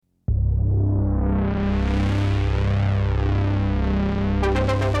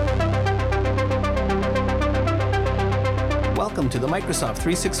to the Microsoft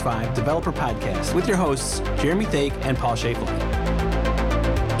 365 Developer Podcast with your hosts, Jeremy Thake and Paul Schaeffler.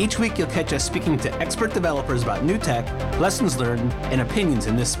 Each week, you'll catch us speaking to expert developers about new tech, lessons learned, and opinions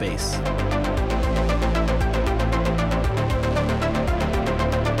in this space.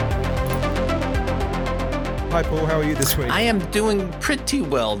 Hi, Paul. How are you this week? I am doing pretty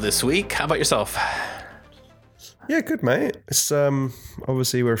well this week. How about yourself? Yeah, good, mate. It's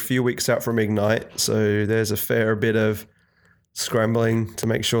obviously we're a few weeks out from Ignite, so there's a fair bit of scrambling to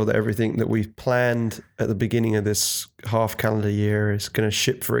make sure that everything that we've planned at the beginning of this half calendar year is going to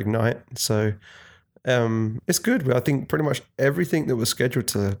ship for Ignite. So it's good. I think pretty much everything that was scheduled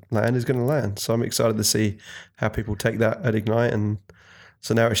to land is going to land. So I'm excited to see how people take that at Ignite. And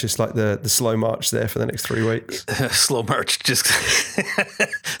so now it's just like the slow march there for the next 3 weeks. Slow march just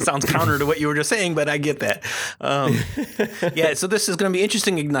sounds counter to what you were just saying, but I get that. Yeah, so this is going to be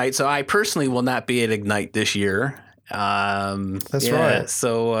interesting, Ignite. So I personally will not be at Ignite this year. That's right.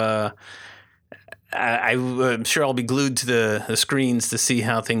 So I'm sure I'll be glued to the screens to see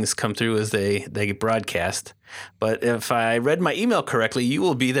how things come through as they broadcast. But if I read my email correctly, you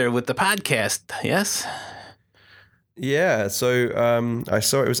will be there with the podcast, yes? Yeah, so I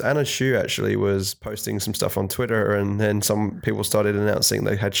saw it was Anna Shu actually was posting some stuff on Twitter, and then some people started announcing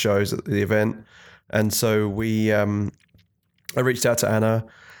they had shows at the event. And so I reached out to Anna,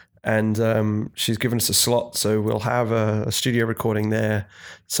 and she's given us a slot, so we'll have a studio recording there.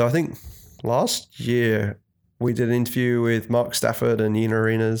 So I think last year we did an interview with Mark Stafford and Ian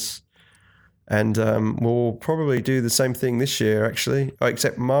Arenas, and we'll probably do the same thing this year actually,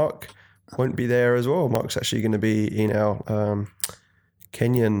 except Mark won't be there as well. Mark's actually going to be in our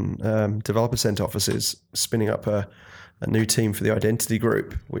Kenyan Developer Center offices, spinning up a new team for the identity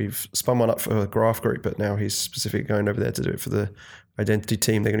group. We've spun one up for a graph group, but now he's specifically going over there to do it for the identity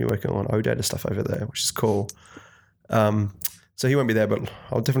team. They're going to be working on OData stuff over there, which is cool. So he won't be there, but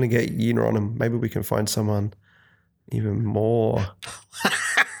I'll definitely get Yina on, and maybe we can find someone even more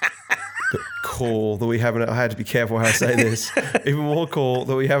cool that we haven't. I had to be careful how I say this. Even more cool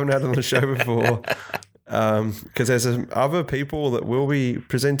that we haven't had on the show before. Because there's other people that will be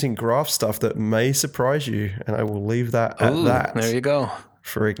presenting graph stuff that may surprise you, and I will leave that at that. There you go.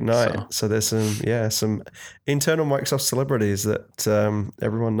 For Ignite. So there's some internal Microsoft celebrities that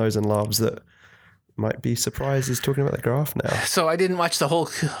everyone knows and loves that might be surprised he's talking about the graph now. So I didn't watch the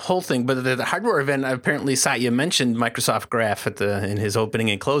whole thing, but the hardware event, apparently Satya mentioned Microsoft Graph in his opening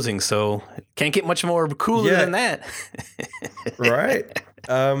and closing, so can't get much more cooler than that. Right.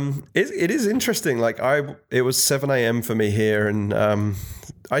 It is interesting. Like it was 7 a.m. for me here, and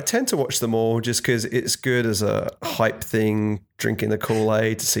I tend to watch them all just because it's good as a hype thing, drinking the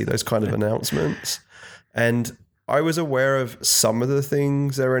Kool-Aid to see those kind of announcements. And I was aware of some of the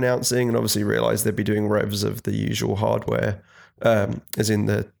things they're announcing, and obviously realized they'd be doing revs of the usual hardware, as in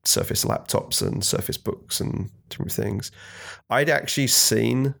the Surface laptops and Surface Books and different things. I'd actually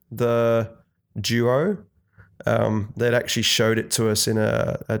seen the Duo. They'd actually showed it to us in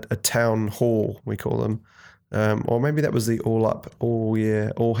a town hall, we call them. Or maybe that was the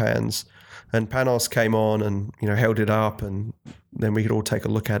all hands. And Panos came on and, held it up, and then we could all take a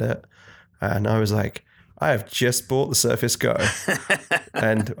look at it. And I was like, I have just bought the Surface Go.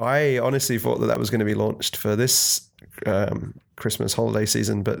 And I honestly thought that was going to be launched for this Christmas holiday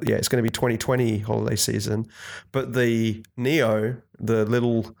season. But yeah, it's going to be 2020 holiday season. But the Neo, the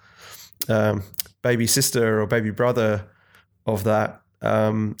little baby sister or baby brother of that,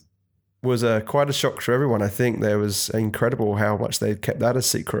 was quite a shock for everyone. I think there was incredible how much they kept that a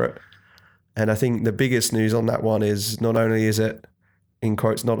secret. And I think the biggest news on that one is not only is it, in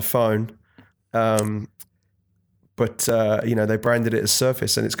quotes, not a phone, but they branded it as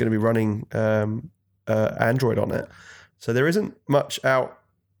Surface, and it's going to be running Android on it. So there isn't much out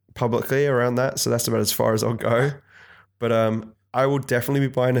publicly around that. So that's about as far as I'll go. But I will definitely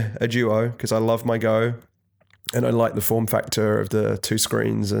be buying a Duo because I love my Go, and I like the form factor of the two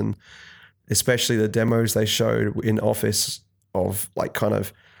screens, and especially the demos they showed in Office of like kind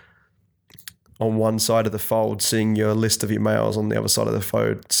of on one side of the fold, seeing your list of your mails, on the other side of the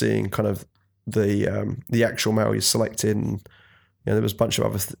fold, seeing kind of the actual mail you selected. And there was a bunch of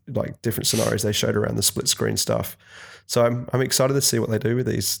other different scenarios they showed around the split screen stuff. So I'm excited to see what they do with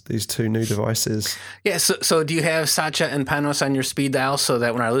these two new devices. Yeah. So do you have Satya and Panos on your speed dial so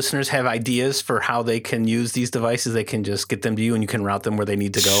that when our listeners have ideas for how they can use these devices, they can just get them to you and you can route them where they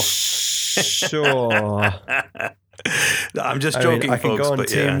need to go? Sure. I'm just joking, I can folks, go on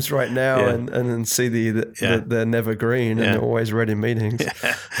Teams right now and see they're never green and they're always red in meetings.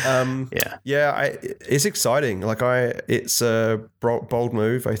 It's exciting. Like it's a bold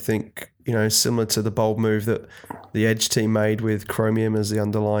move. I think, similar to the bold move that the Edge team made with Chromium as the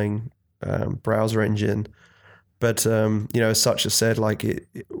underlying browser engine. But, as Satya said, like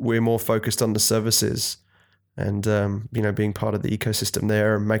we're more focused on the services and, being part of the ecosystem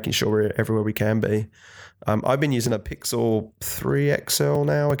there and making sure we're everywhere we can be. I've been using a Pixel 3 XL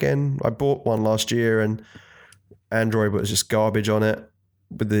now again. I bought one last year and Android was just garbage on it.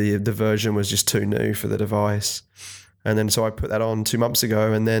 But the version was just too new for the device. And then so I put that on 2 months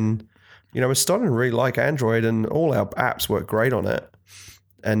ago and then, we're starting to really like Android and all our apps work great on it.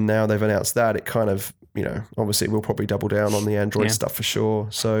 And now they've announced that it kind of, obviously we'll probably double down on the Android stuff for sure.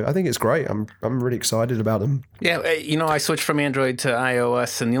 So I think it's great. I'm really excited about them. Yeah, I switched from Android to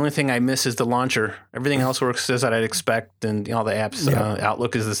iOS, and the only thing I miss is the launcher. Everything else works as I'd expect, and all the apps.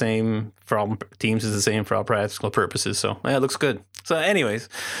 Outlook is the same for all. Teams is the same for all practical purposes. So it looks good. So, anyways,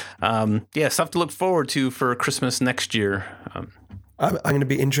 stuff to look forward to for Christmas next year. I'm going to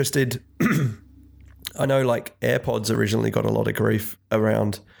be interested. I know like AirPods originally got a lot of grief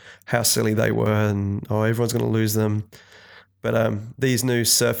around how silly they were and, everyone's going to lose them. But these new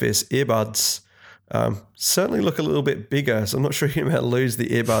Surface earbuds certainly look a little bit bigger. So I'm not sure you're going to lose the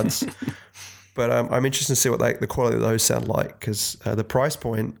earbuds. But I'm interested to see what the quality of those sound like because the price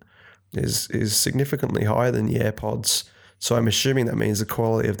point is significantly higher than the AirPods. So I'm assuming that means the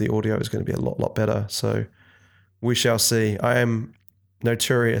quality of the audio is going to be a lot better. So we shall see. I am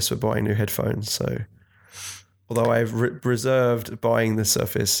notorious for buying new headphones. So although I've reserved buying the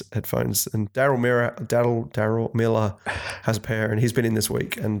Surface headphones, and Daryl Miller has a pair, and he's been in this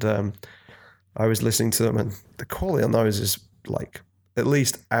week, and I was listening to them, and the quality on those is like at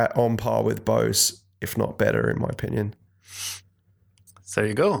least on par with Bose, if not better, in my opinion. So there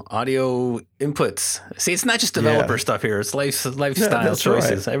you go. Audio inputs. See, it's not just developer stuff here. It's lifestyle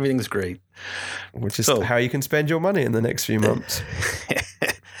choices. Right. Everything's great. Which is how you can spend your money in the next few months.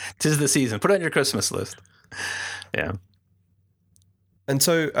 'Tis the season. Put it on your Christmas list. Yeah. And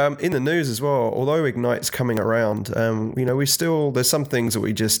so in the news as well, although Ignite's coming around, there's some things that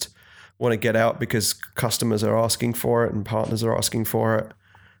we just want to get out because customers are asking for it and partners are asking for it.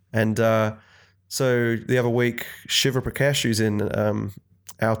 And so the other week, Shiva Prakash, who's in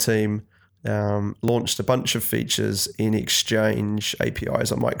our team, launched a bunch of features in Exchange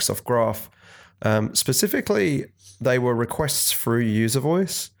APIs on Microsoft Graph. Specifically, they were requests through user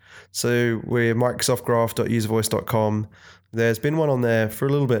voice. So we're microsoftgraph.uservoice.com. There's been one on there for a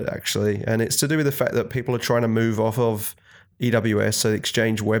little bit, actually, and it's to do with the fact that people are trying to move off of EWS, so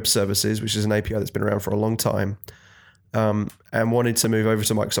Exchange Web Services, which is an API that's been around for a long time, and wanted to move over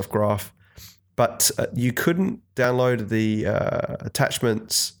to Microsoft Graph. But you couldn't download the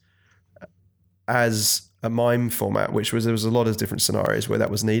attachments as a MIME format, there was a lot of different scenarios where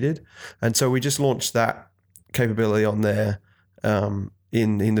that was needed. And so we just launched that capability on there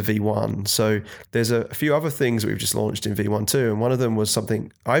in the V1. So there's a few other things we've just launched in V1 too. And one of them was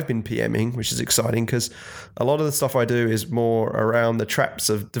something I've been PMing, which is exciting because a lot of the stuff I do is more around the traps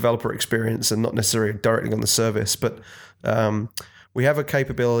of developer experience and not necessarily directly on the service. But we have a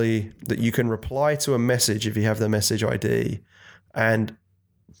capability that you can reply to a message if you have the message ID. And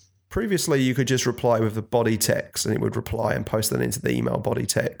previously you could just reply with the body text and it would reply and post that into the email body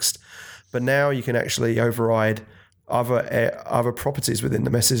text. But now you can actually override other properties within the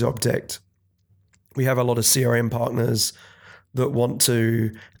message object. We have a lot of CRM partners that want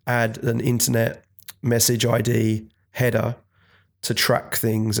to add an internet message ID header to track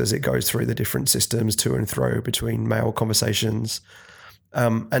things as it goes through the different systems to and fro between mail conversations.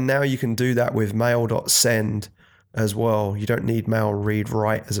 And now you can do that with mail.send as well. You don't need mail read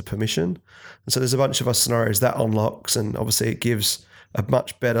write as a permission. And so there's a bunch of scenarios that unlocks, and obviously it gives a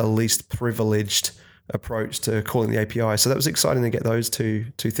much better, least privileged approach to calling the API. So that was exciting to get those two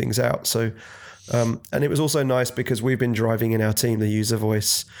things out. So, and it was also nice because we've been driving in our team the user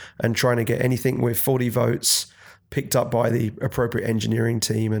voice and trying to get anything with 40 votes picked up by the appropriate engineering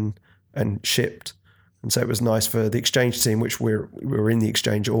team and shipped. And so it was nice for the Exchange team, which we're in the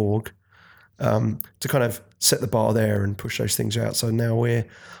Exchange org, to kind of set the bar there and push those things out. So now we're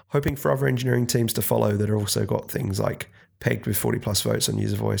hoping for other engineering teams to follow that have also got things like pegged with 40 plus votes on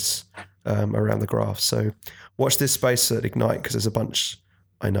user voice around the graph. So watch this space at Ignite because there's a bunch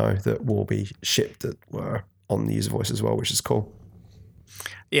I know that will be shipped that were on the user voice as well, which is cool.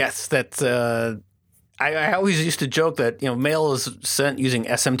 Yes, that's I always used to joke that, mail is sent using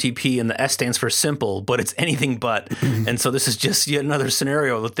SMTP and the S stands for simple, but it's anything but. And so this is just yet another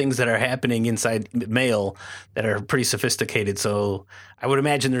scenario of things that are happening inside mail that are pretty sophisticated. So I would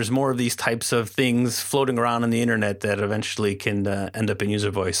imagine there's more of these types of things floating around on the internet that eventually can end up in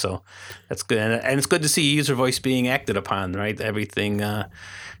user voice. So that's good. And it's good to see user voice being acted upon, right? Everything,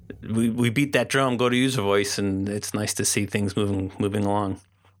 we beat that drum, go to user voice, and it's nice to see things moving along.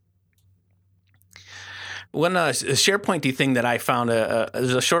 One SharePointy thing that I found,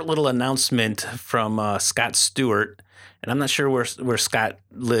 there's a short little announcement from Scott Stewart, and I'm not sure where Scott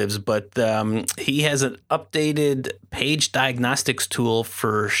lives, but he has an updated page diagnostics tool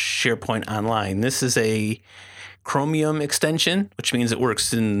for SharePoint Online. This is a Chromium extension, which means it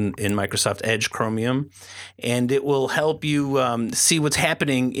works in Microsoft Edge Chromium, and it will help you see what's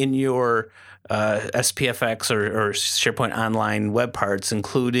happening in your SPFX or SharePoint Online web parts,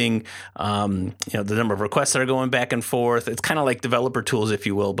 including the number of requests that are going back and forth. It's kind of like developer tools, if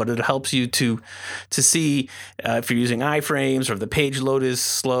you will, but it helps you to see if you're using iframes or if the page load is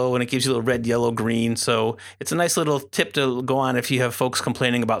slow, and it gives you a little red, yellow, green. So it's a nice little tip to go on if you have folks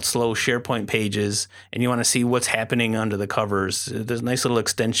complaining about slow SharePoint pages and you want to see what's happening under the covers. There's a nice little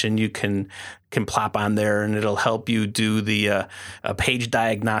extension you can plop on there, and it'll help you do the page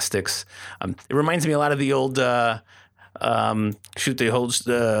diagnostics. It reminds me a lot of the old SharePoint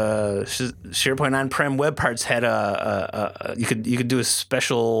on-prem web parts had you could do a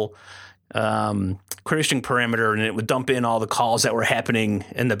special query string parameter, and it would dump in all the calls that were happening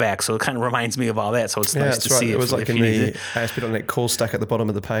in the back. So it kind of reminds me of all that. So it's nice to see. It was like in the ASP.NET call stack at the bottom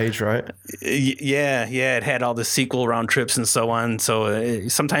of the page, right? Yeah. It had all the SQL round trips and so on. So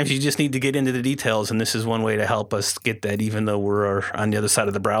sometimes you just need to get into the details, and this is one way to help us get that, even though we're on the other side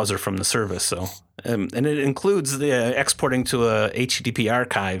of the browser from the service. So and it includes the exporting to a HTTP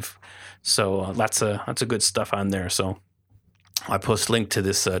archive. So lots of good stuff on there. So I post a link to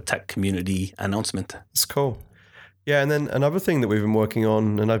this tech community announcement. It's cool. Yeah, and then another thing that we've been working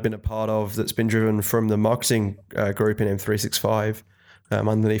on and I've been a part of that's been driven from the marketing group in M365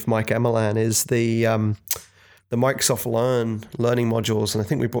 underneath Mike Amalan is the Microsoft learning modules. And I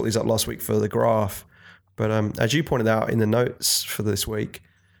think we brought these up last week for the graph. But as you pointed out in the notes for this week,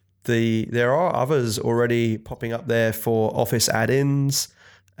 there are others already popping up there for Office add-ins,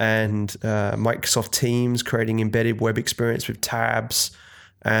 and Microsoft Teams creating embedded web experience with tabs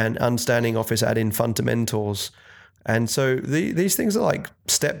and understanding Office add-in fundamentals. And so these things are like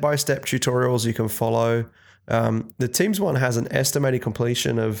step-by-step tutorials you can follow. The Teams one has an estimated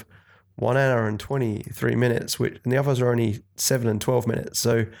completion of 1 hour and 23 minutes, and the others are only 7 and 12 minutes.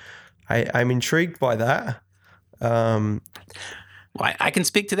 So I'm intrigued by that. Well, I can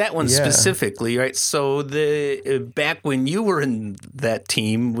speak to that one specifically, right? So back when you were in that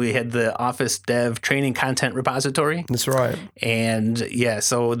team, we had the Office Dev Training Content Repository. That's right. And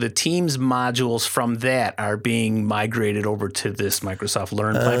so the Teams modules from that are being migrated over to this Microsoft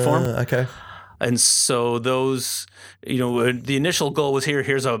Learn platform. Okay. And so those, the initial goal was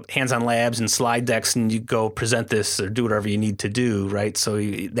here's a hands-on labs and slide decks, and you go present this or do whatever you need to do, right? So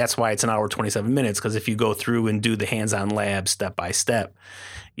that's why it's an hour, 27 minutes, because if you go through and do the hands-on lab step by step,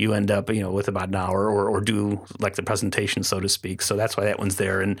 you end up, with about an hour or do like the presentation, so to speak. So that's why that one's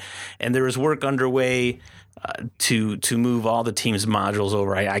there. And there is work underway to move all the Teams modules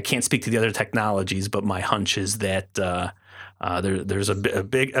over. I can't speak to the other technologies, but my hunch is that there's a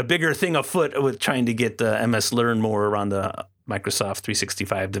bigger thing afoot with trying to get MS Learn more around the Microsoft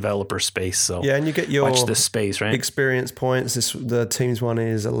 365 developer space. So and you get your watch this space, right? Experience points. The Teams one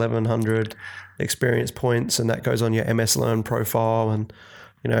is 1,100 experience points, and that goes on your MS Learn profile. And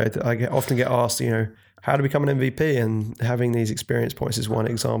I often get asked, how to become an MVP, and having these experience points is one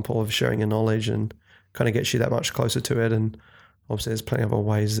example of sharing your knowledge and kind of gets you that much closer to it. And obviously, there's plenty of other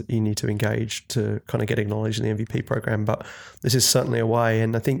ways that you need to engage to kind of get acknowledged in the MVP program, but this is certainly a way.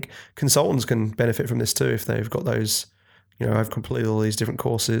 And I think consultants can benefit from this too if they've got those, I've completed all these different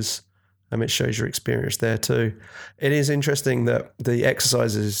courses. It shows your experience there too. It is interesting that the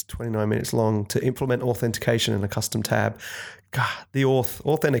exercise is 29 minutes long to implement authentication in a custom tab. God, the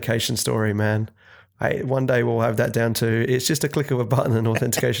authentication story, man. One day we'll have that down to it's just a click of a button and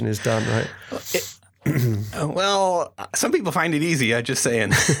authentication is done, right? Well, some people find it easy. I'm just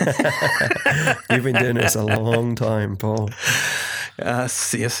saying. You've been doing this a long time, Paul.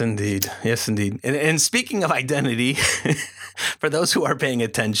 Yes, indeed. And speaking of identity, For those who are paying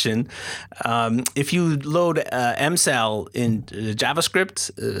attention, if you load MSAL in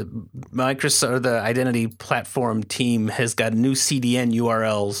JavaScript, Microsoft, or the identity platform team, has got new CDN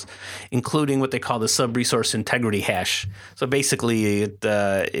URLs, including what they call the sub-resource integrity hash. So basically,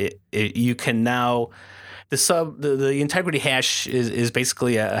 you can now... The integrity hash is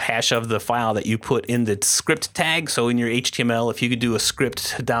basically a hash of the file that you put in the script tag. So in your HTML, if you could do a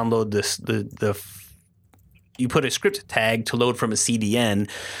script to download you put a script tag to load from a CDN,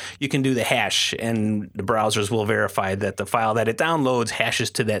 you can do the hash, and the browsers will verify that the file that it downloads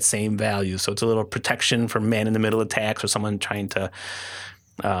hashes to that same value. So it's a little protection from man-in-the-middle attacks or someone trying to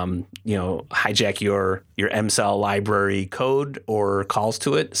hijack your MSAL library code or calls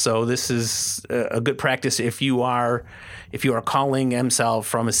to it. So this is a good practice. If you are calling MSAL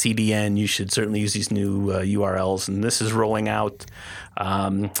from a CDN, you should certainly use these new URLs. And this is rolling out.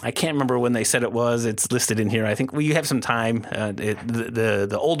 I can't remember when they said it was. It's listed in here. I think you have some time.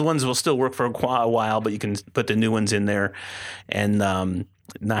 The old ones will still work for a while, but you can put the new ones in there and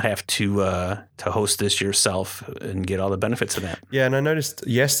not have to host this yourself and get all the benefits of that. Yeah, and I noticed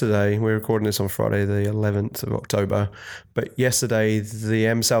yesterday, we're recording this on Friday the 11th of October, but yesterday the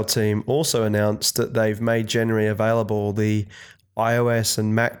MSAL team also announced that they've made generally available the iOS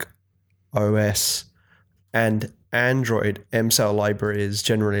and Mac OS and Android MSAL libraries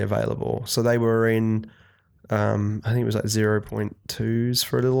generally available. So they were in, I think it was like 0.2s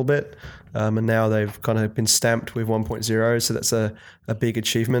for a little bit. And now they've kind of been stamped with 1.0, so that's a big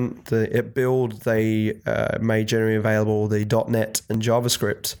achievement. At Build, they made generally available the .NET and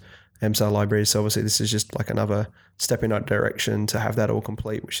JavaScript MSAL libraries, so obviously this is just like another step in that direction to have that all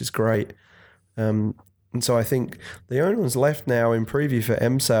complete, which is great. And so I think the only ones left now in preview for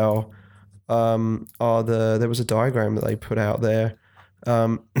MSAL there was a diagram that they put out there,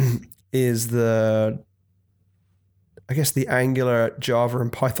 is the Angular, Java,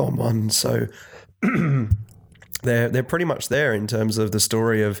 and Python ones. So they're pretty much there in terms of the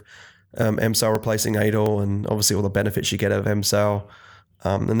story of MSAL replacing ADOL and obviously all the benefits you get out of MSAL.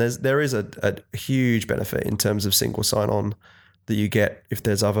 And there is a huge benefit in terms of single sign-on that you get if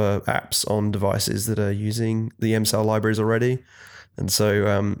there's other apps on devices that are using the MSAL libraries already. And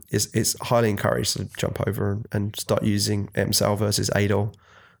so it's highly encouraged to jump over and start using MSAL versus ADOL.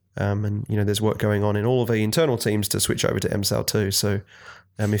 And there's work going on in all of the internal teams to switch over to MSAL too. So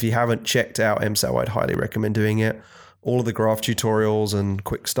if you haven't checked out MSAL, I'd highly recommend doing it. All of the graph tutorials and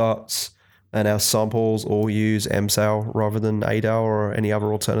quick starts and our samples all use MSAL rather than ADOL or any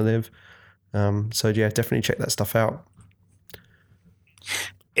other alternative. So yeah, definitely check that stuff out.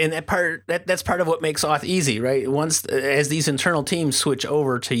 And that's part of what makes Auth easy, right? Once as these internal teams switch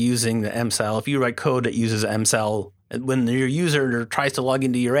over to using the MSAL, if you write code that uses MSAL, when your user tries to log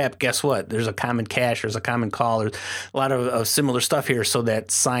into your app, guess what? There's a common cache, there's a common call, there's a lot of similar stuff here, so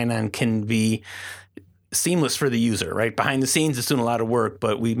that sign-on can be seamless for the user, right? Behind the scenes, it's doing a lot of work,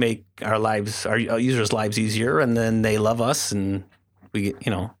 but we make our users' lives easier, and then they love us, and we,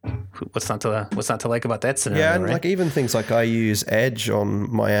 what's not to like about that scenario? Yeah, and right? like even things like I use Edge on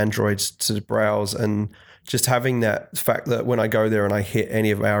my Androids to browse, and just having that fact that when I go there and I hit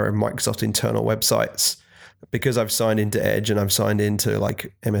any of our Microsoft internal websites, because I've signed into Edge and I've signed into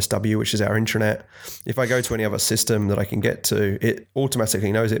like MSW, which is our intranet, if I go to any other system that I can get to, it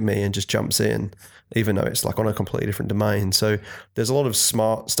automatically knows it's me and just jumps in, even though it's like on a completely different domain. So there's a lot of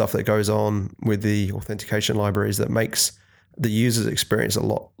smart stuff that goes on with the authentication libraries that makes the user's experience a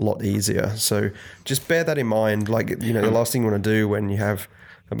lot easier. So just bear that in mind. Like, the last thing you want to do when you have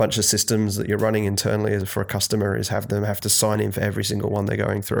a bunch of systems that you're running internally for a customer is have them have to sign in for every single one they're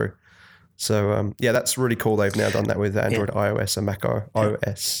going through. So yeah, that's really cool. They've now done that with Android, iOS, and Mac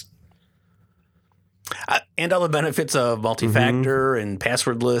OS. And all the benefits of multi-factor and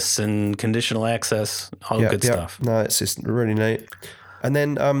passwordless and conditional access, all good stuff. No, it's just really neat. And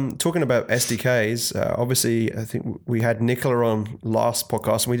then talking about SDKs, obviously I think we had Nicola on last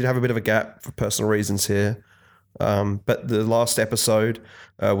podcast, and we did have a bit of a gap for personal reasons here. But the last episode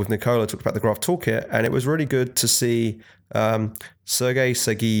with Nicola talked about the Graph Toolkit, and it was really good to see Sergey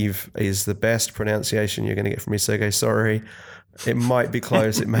Sergeev is the best pronunciation you're going to get from me, Sergey. Sorry. It might be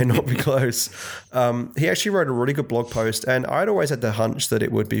close. It may not be close. He actually wrote a really good blog post, and I'd always had the hunch that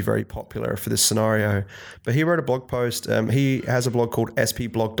it would be very popular for this scenario. But he wrote a blog post. He has a blog called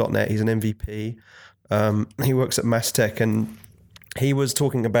spblog.net. He's an MVP. He works at Masstech, and he was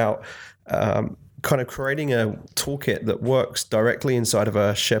talking about kind of creating a toolkit that works directly inside of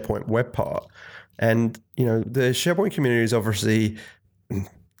a SharePoint web part. And, the SharePoint community is obviously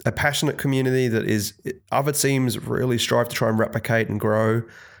a passionate community that is other teams really strive to try and replicate and grow.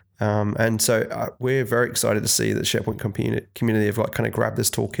 And so we're very excited to see that SharePoint community have like kind of grabbed this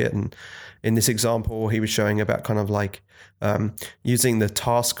toolkit. And in this example, he was showing about kind of like using the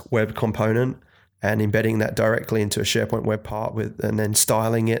task web component and embedding that directly into a SharePoint web part and then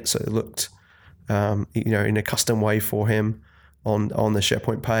styling it so it looked, in a custom way for him on the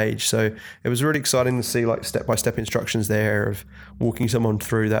SharePoint page. So it was really exciting to see like step-by-step instructions there of walking someone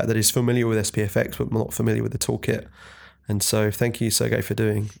through that is familiar with SPFX but not familiar with the toolkit. And so thank you, Sergey, for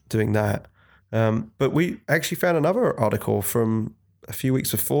doing that. But we actually found another article from a few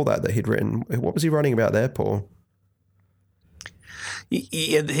weeks before that he'd written. What was he writing about there, Paul?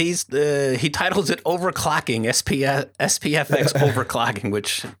 He titles it Overclocking, SPFX Overclocking,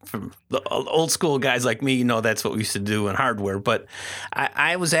 which for the old school guys like me, that's what we used to do in hardware. But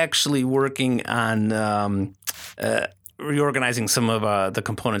I was actually working on reorganizing some of the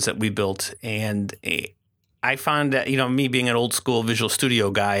components that we built, and I found that, me being an old school Visual Studio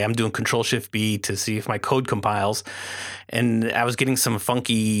guy, I'm doing Control-Shift-B to see if my code compiles. And I was getting some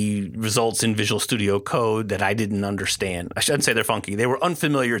funky results in Visual Studio Code that I didn't understand. I shouldn't say they're funky. They were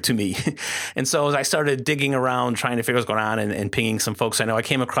unfamiliar to me. And so as I started digging around, trying to figure out what's going on and pinging some folks I know, I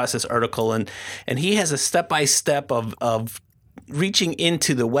came across this article, and he has a step-by-step of reaching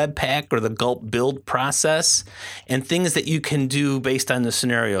into the Webpack or the Gulp build process and things that you can do based on the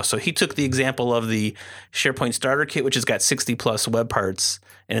scenario. So he took the example of the SharePoint Starter Kit, which has got 60 plus web parts,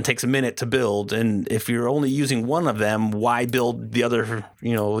 and it takes a minute to build. And if you're only using one of them, why build the other,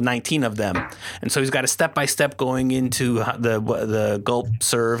 19 of them? And so he's got a step-by-step going into the Gulp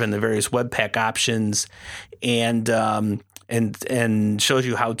serve and the various Webpack options, and shows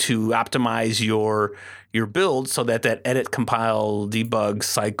you how to optimize your build so that edit, compile, debug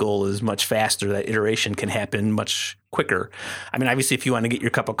cycle is much faster. That iteration can happen much quicker. I mean, obviously, if you want to get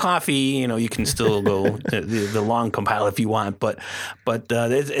your cup of coffee, you can still go the long compile if you want. But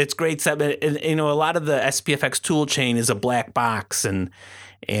it's great. A lot of the SPFX tool chain is a black box, and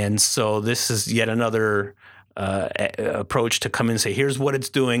so this is yet another approach to come in and say, here's what it's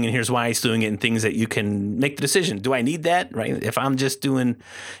doing and here's why it's doing it, and things that you can make the decision. Do I need that? Right? If I'm just doing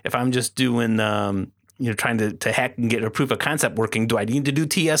trying to hack and get a proof of concept working, do I need to do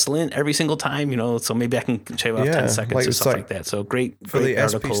TS-lint every single time? So maybe I can shave off 10 seconds or stuff like that. So great for the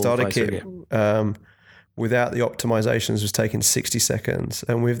article. SP Starter Kit, without the optimizations was taking 60 seconds.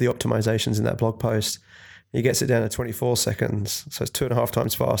 And with the optimizations in that blog post, he gets it down to 24 seconds. So it's 2.5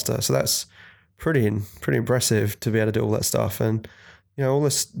 times faster. So that's pretty impressive to be able to do all that stuff. And, all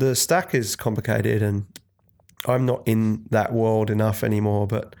this, the stack is complicated, and I'm not in that world enough anymore,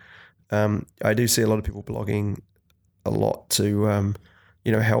 but I do see a lot of people blogging a lot to,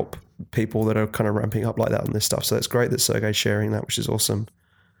 help people that are kind of ramping up like that on this stuff. So it's great that Sergey's sharing that, which is awesome.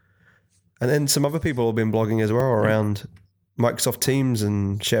 And then some other people have been blogging as well around Microsoft Teams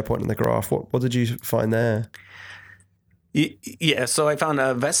and SharePoint and the graph. What did you find there? Yeah, so I found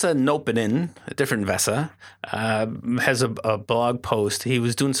Vesa Nopinen, a different Vesa, has a blog post. He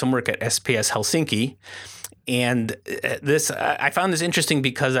was doing some work at SPS Helsinki. And I found this interesting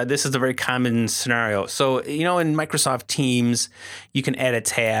because this is a very common scenario. So, in Microsoft Teams, you can add a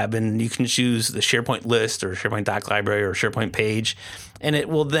tab and you can choose the SharePoint list or SharePoint doc library or SharePoint page, and it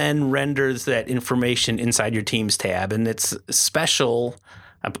will then renders that information inside your Teams tab. And it's special,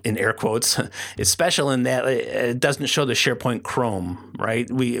 in air quotes, it's special in that it doesn't show the SharePoint Chrome, right?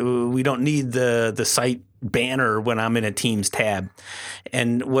 We don't need the site banner when I'm in a Teams tab.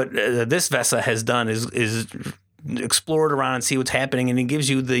 And what this Vesa has done is explored around and see what's happening, and it gives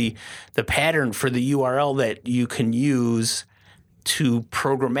you the pattern for the URL that you can use to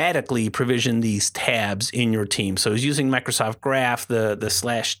programmatically provision these tabs in your team. So he's using Microsoft Graph, the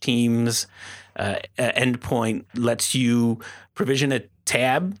 /Teams endpoint lets you provision a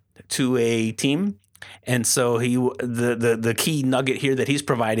tab to a team. And so the key nugget here that he's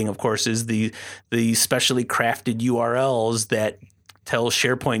providing, of course, is the specially crafted URLs that tell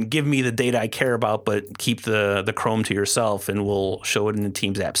SharePoint, give me the data I care about, but keep the Chrome to yourself, and we'll show it in the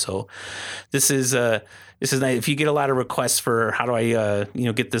Teams app. So this is nice. If you get a lot of requests for how do I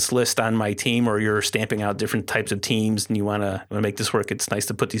get this list on my team, or you're stamping out different types of teams and you want to make this work, it's nice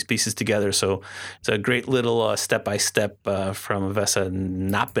to put these pieces together. So it's a great little step-by-step from Vesa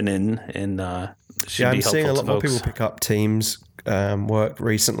Nopinen, and I'm seeing a lot more people pick up Teams work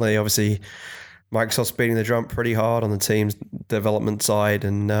recently. Obviously, Microsoft's beating the drum pretty hard on the Teams development side,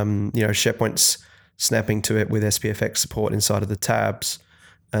 and SharePoint's snapping to it with SPFX support inside of the tabs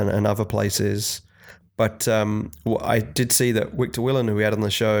and other places. But I did see that Victor Willen, who we had on the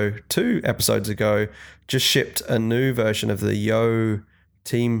show 2 episodes ago, just shipped a new version of the Yo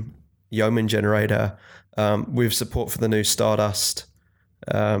Team Yeoman generator with support for the new Stardust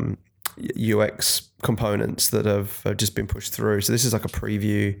UX components that have just been pushed through. So this is like a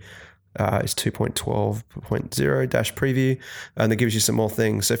preview. It's 2.12.0-preview, and it gives you some more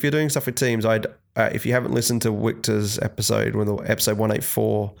things. So if you're doing stuff with Teams, if you haven't listened to Victor's episode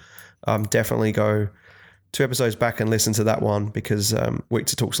 184, definitely go 2 episodes back and listen to that one, because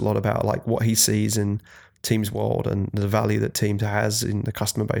Victor talks a lot about like what he sees in Teams world and the value that Teams has in the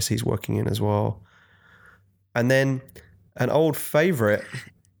customer base he's working in as well. And then an old favorite,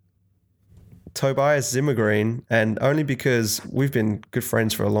 Tobias Zimmergreen, and only because we've been good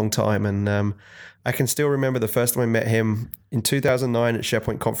friends for a long time, and I can still remember the first time I met him in 2009 at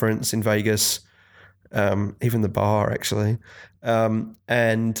SharePoint conference in Vegas, even the bar actually,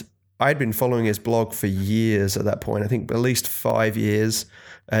 and I'd been following his blog for years at that point, I think at least 5 years,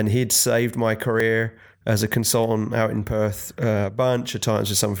 and he'd saved my career as a consultant out in Perth a bunch of times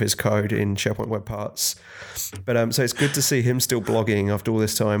with some of his code in SharePoint Web Parts. But so it's good to see him still blogging after all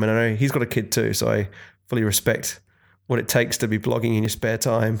this time. And I know he's got a kid too, so I fully respect what it takes to be blogging in your spare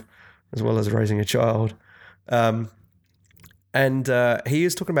time, as well as raising a child. And he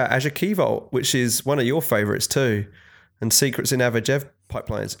is talking about Azure Key Vault, which is one of your favorites too, and secrets in Avadev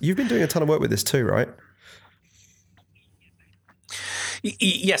pipelines. You've been doing a ton of work with this too, right?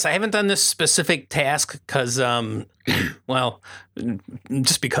 Yes, I haven't done this specific task because, well,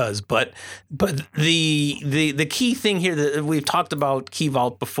 just because. But the key thing here that we've talked about Key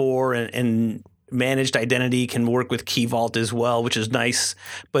Vault before, and managed identity can work with Key Vault as well, which is nice.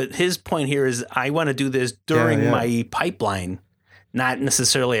 But his point here is I want to do this during my pipeline, not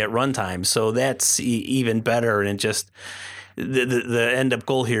necessarily at runtime. So that's even better. And just the end up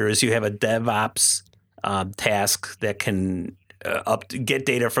goal here is you have a DevOps task that can get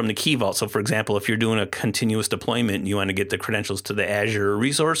data from the Key Vault. So, for example, if you're doing a continuous deployment and you want to get the credentials to the Azure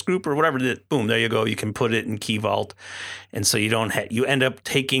resource group or whatever, boom, there you go. You can put it in Key Vault, and so you don't you end up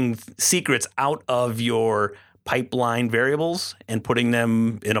taking secrets out of your pipeline variables and putting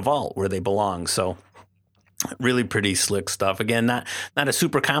them in a vault where they belong. So, really pretty slick stuff. Again, not a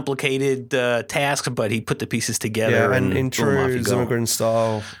super complicated task, but he put the pieces together. Yeah, and in true Zimmergren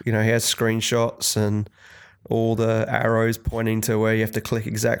style, he has screenshots and all the arrows pointing to where you have to click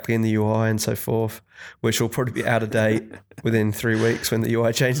exactly in the UI and so forth, which will probably be out of date within 3 weeks when the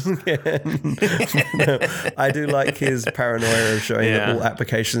UI changes again. No, I do like his paranoia of showing all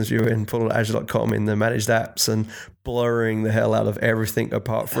applications view in portal.azure.com in the managed apps and blurring the hell out of everything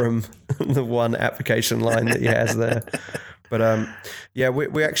apart from the one application line that he has there. But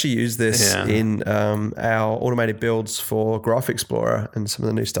we actually use this in our automated builds for Graph Explorer and some of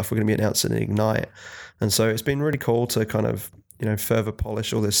the new stuff we're going to be announcing in Ignite. And so it's been really cool to kind of, further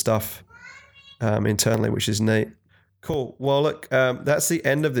polish all this stuff internally, which is neat. Cool. Well, look, that's the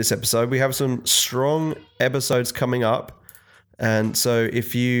end of this episode. We have some strong episodes coming up. And so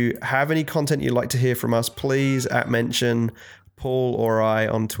if you have any content you'd like to hear from us, please mention Paul or I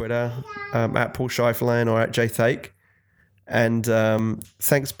on Twitter, at Paul Scheifelein or at JThake. And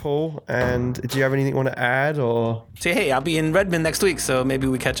thanks, Paul. And do you have anything you want to add? Or hey, I'll be in Redmond next week, so maybe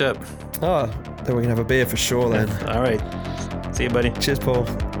we catch up. Oh, then we can have a beer for sure then. All right. See you, buddy. Cheers, Paul.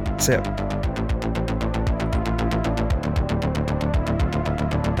 See ya.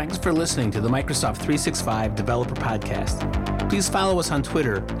 Thanks for listening to the Microsoft 365 Developer Podcast. Please follow us on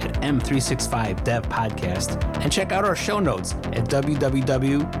Twitter at M365DevPodcast and check out our show notes at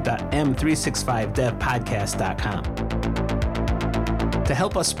www.m365devpodcast.com. To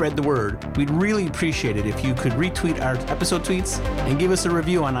help us spread the word, we'd really appreciate it if you could retweet our episode tweets and give us a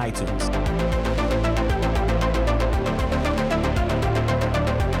review on iTunes.